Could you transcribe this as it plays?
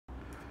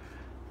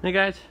Hey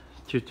guys,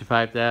 it's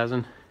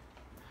 5000.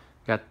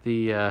 Got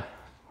the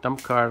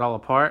dump cart all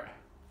apart.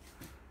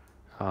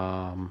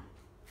 Not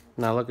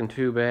looking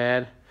too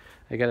bad.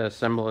 I gotta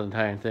assemble the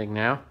entire thing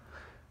now.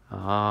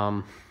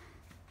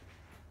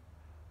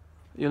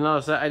 You'll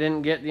notice that I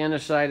didn't get the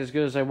underside as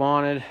good as I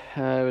wanted.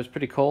 It was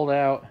pretty cold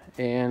out,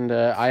 and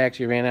I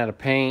actually ran out of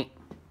paint.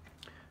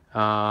 So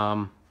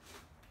I'm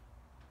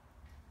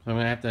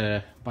gonna have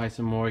to buy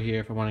some more here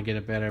if I want to get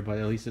it better, but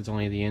at least it's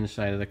only the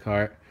inside of the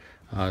cart.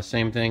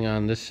 Same thing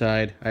on this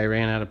side. I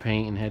ran out of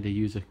paint and had to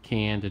use a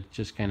can to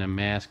just kind of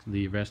mask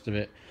the rest of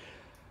it.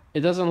 It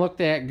doesn't look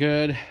that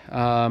good,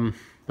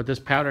 but this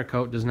powder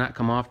coat does not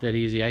come off that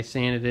easy. I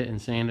sanded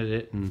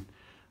it, and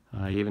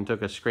I even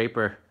took a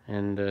scraper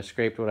and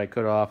scraped what I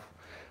could off.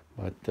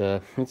 But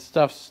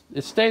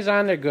it stays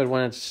on there good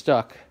when it's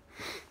stuck.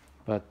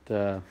 But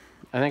I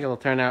think it'll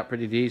turn out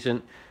pretty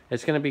decent.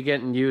 It's going to be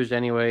getting used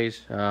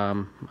anyways.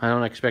 I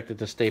don't expect it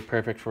to stay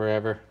perfect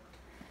forever.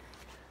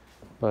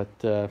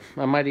 But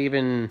I might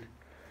even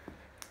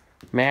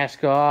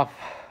mask off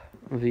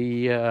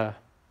the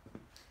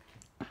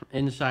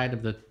inside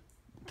of the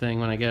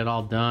thing when I get it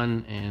all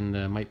done,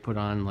 and might put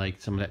on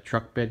like some of that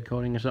truck bed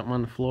coating or something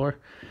on the floor.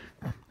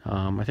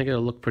 I think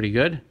it'll look pretty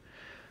good,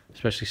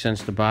 especially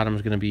since the bottom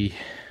is going to be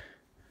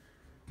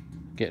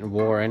getting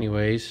wore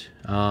anyways.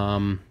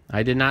 I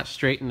did not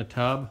straighten the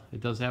tub.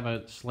 It does have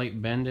a slight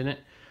bend in it.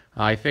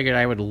 I figured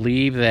I would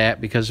leave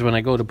that because when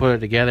I go to put it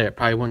together, it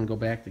probably wouldn't go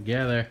back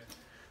together.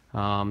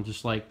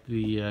 Just like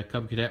the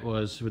Cub Cadet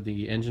was with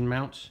the engine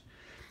mounts.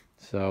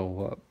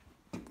 So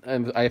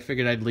I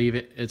figured I'd leave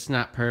it. It's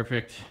not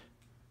perfect,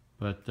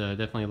 but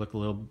definitely look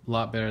a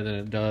lot better than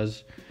it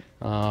does.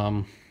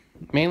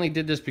 Mainly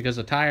did this because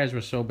the tires were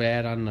so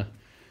bad on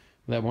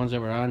the ones that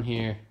were on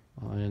here,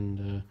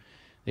 and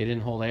they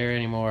didn't hold air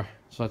anymore.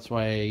 So that's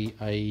why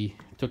I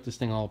took this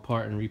thing all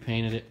apart and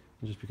repainted it,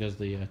 just because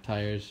the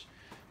tires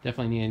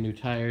definitely needed new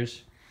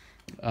tires.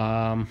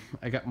 I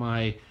got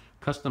my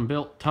custom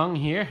built tongue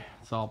here.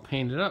 It's all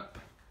painted up.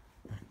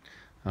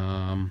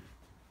 I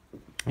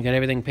got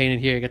everything painted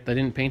here. I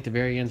didn't paint the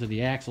very ends of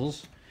the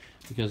axles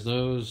because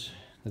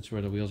that's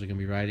where the wheels are going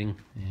to be riding,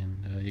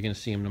 and you're going to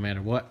see them no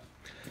matter what.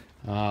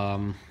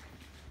 But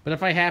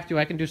if I have to,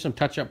 I can do some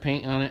touch-up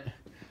paint on it.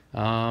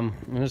 I'm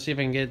going to see if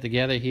I can get it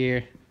together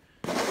here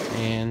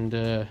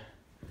and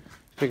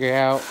figure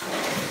out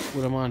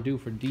what I want to do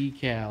for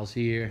decals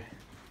here.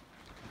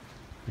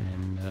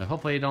 And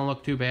hopefully it don't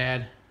look too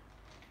bad.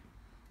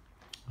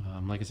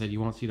 Like I said, you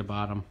won't see the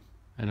bottom.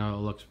 I know it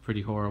looks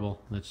pretty horrible.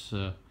 That's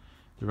the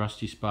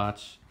rusty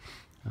spots.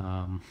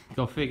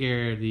 Go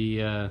figure,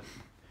 the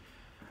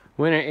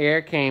winter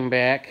air came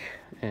back,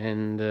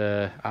 and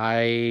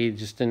I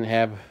just didn't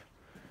have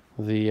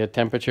the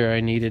temperature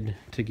I needed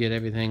to get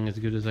everything as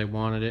good as I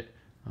wanted it.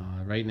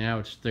 Right now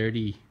it's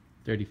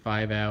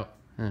 35 out,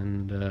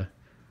 and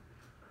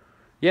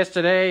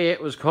yesterday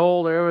it was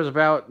cold. There was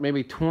about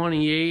maybe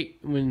 28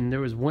 when there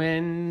was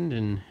wind,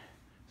 and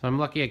so I'm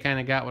lucky I kind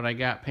of got what I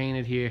got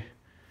painted here.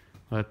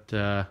 But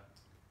oh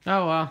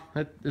well,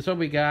 that's what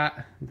we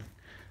got.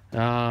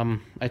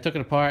 I took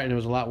it apart and it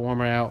was a lot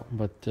warmer out,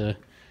 but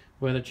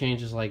weather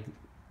changes like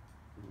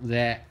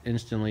that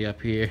instantly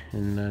up here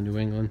in New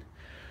England.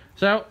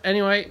 So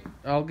anyway,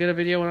 I'll get a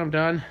video when I'm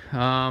done.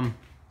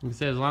 Like I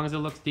said, as long as it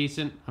looks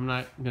decent, I'm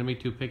not gonna be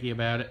too picky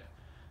about it.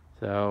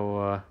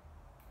 So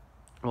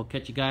we'll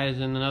catch you guys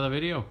in another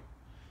video.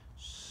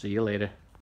 See you later.